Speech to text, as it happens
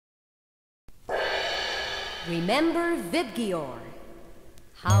Remember Vidgeor.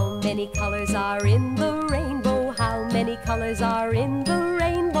 How many colors are in the rainbow? How many colors are in the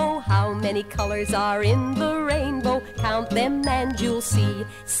rainbow? How many colors are in the rainbow? Count them and you'll see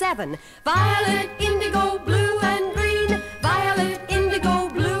 7. Violet, indigo, blue and green. Violet, indigo,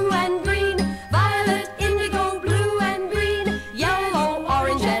 blue and green. Violet, indigo, blue and green. Yellow,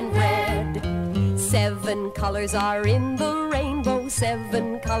 orange and red. 7 colors are in the rainbow.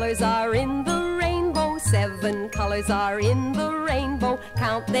 7 colors are in the rainbow. 7 colors are in the rainbow.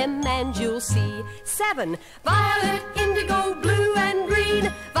 Count them and you'll see 7. Violet, indigo, blue and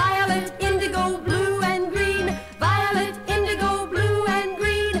green. Violet, indigo, blue and green. Violet, indigo, blue and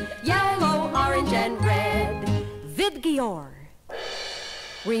green. Yellow, orange and red. Vidgeor.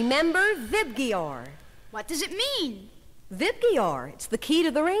 Remember Vidgeor. What does it mean? Vidgeor. It's the key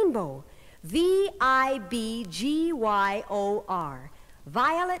to the rainbow. Vidgyor.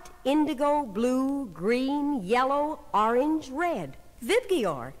 Violet, indigo, blue, green, yellow, orange, red.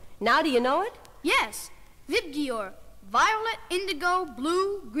 Vidgeor. Now do you know it? Yes, Vidgeor. Violet, indigo,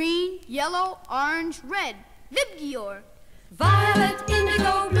 blue, green, yellow, orange, red. Vidgeor. Violet,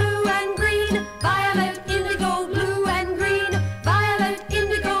 indigo, blue, and green. Violet,